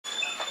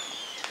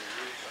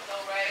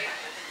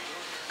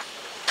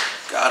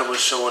God was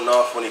showing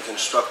off when he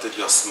constructed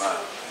your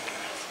smile.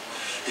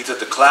 He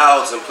took the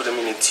clouds and put them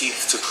in your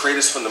teeth, took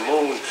craters from the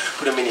moon,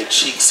 put them in your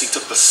cheeks. He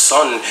took the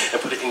sun and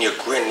put it in your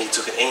grin. He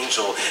took an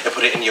angel and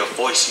put it in your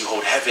voice. You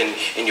hold heaven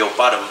in your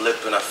bottom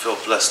lip, and I feel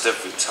blessed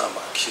every time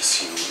I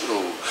kiss you.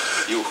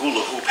 You hula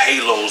hoop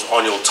halos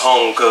on your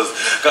tongue, because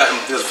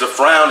the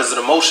frown is an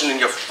emotion in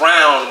your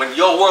frown. When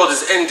your world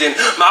is ending,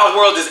 my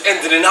world is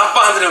ending, and I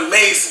find it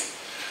amazing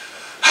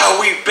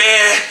how we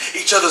bear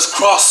each other's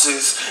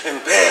crosses and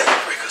barely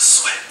break a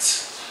sweat.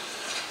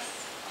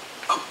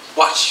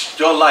 Watch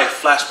your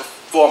life flash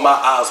before my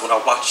eyes when I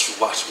watch you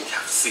watch me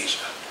have a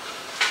seizure.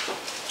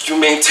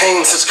 You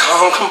maintain such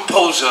calm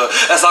composure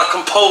as I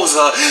compose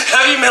a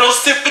heavy metal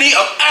symphony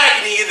of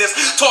agony in this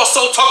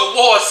torso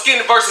tug-of-war,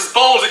 skin versus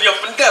bones, and your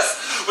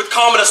finesse with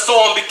calm and a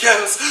storm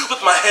begins with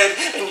my head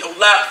in your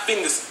lap,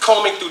 fingers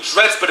combing through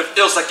dreads, but it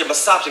feels like you're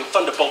massaging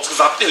thunderbolts,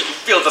 because I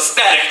feel the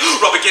static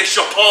rub against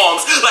your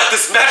palms like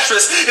this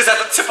mattress is at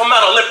the tip of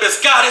Mount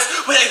Olympus. Goddess,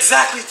 where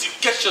exactly do you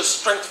get your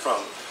strength from?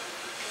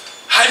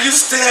 How do you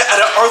stare at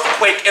an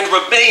earthquake and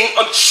remain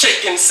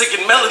unshaken,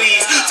 singing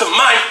melodies to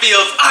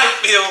minefields? I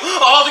feel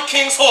all the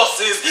king's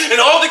horses and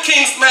all the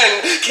king's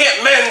men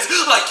can't mend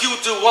like you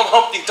do. I'm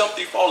Humpty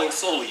Dumpty falling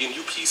slowly, and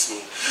you piece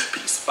me,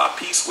 piece by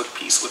piece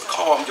with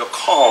calm. Your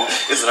calm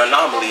is an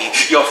anomaly.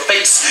 Your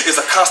face is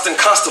a constant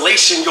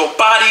constellation. Your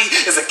body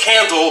is a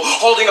candle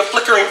holding a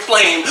flickering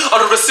flame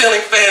under a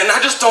ceiling fan. I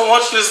just don't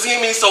want you to see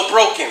me so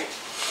broken.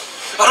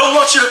 I don't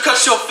want you to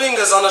cut your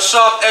fingers on the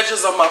sharp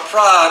edges of my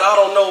pride. I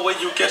don't know where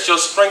you get your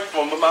strength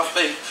from, but my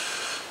faith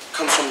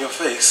comes from your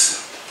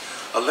face.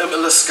 A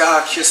limitless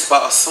sky kissed by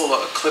a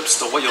solar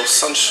eclipse, the way your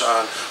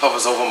sunshine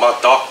hovers over my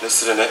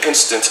darkness, and in an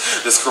instant,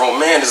 this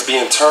grown man is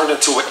being turned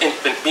into an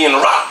infant, being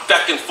rocked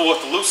back and forth,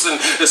 loosen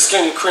the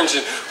skin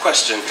cringing.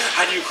 Question,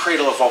 how do you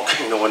cradle a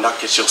volcano and not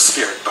get your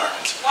spirit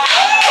burned?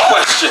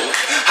 Question,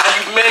 how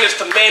do you manage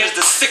to manage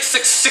the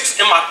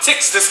 666 in my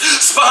ticks, this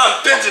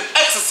spine-bending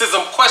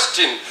exorcism?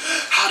 Question,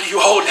 how do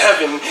you hold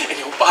heaven in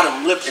your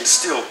bottom lip and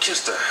still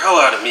kiss the hell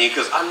out of me?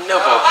 Because I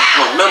never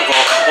remember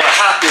what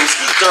happens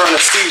during a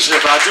seizure,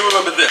 but I do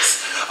remember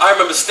this. I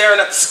remember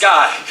staring at the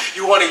sky.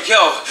 You want to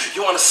yell,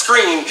 you want to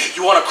scream,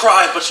 you want to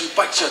cry, but you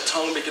bite your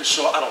tongue, making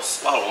sure I don't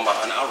swallow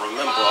mine. I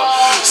remember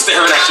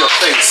staring at your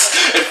face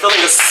and feeling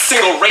a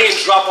single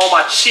raindrop on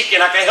my cheek,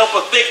 and I can't help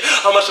but think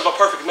how much of a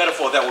perfect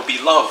metaphor that would be.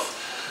 Love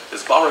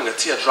is borrowing a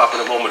teardrop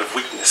in a moment of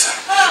weakness.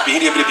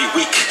 Being able to be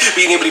weak,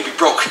 being able to be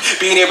broke,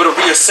 being able to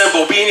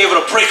reassemble, being able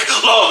to break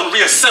love and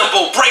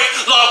reassemble, break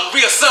love and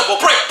reassemble,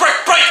 break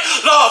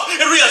love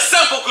and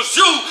reassemble, because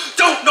you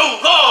don't know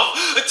love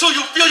until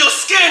you feel your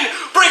skin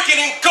breaking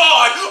in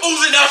God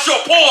oozing out your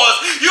pores.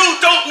 You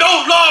don't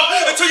know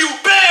love until you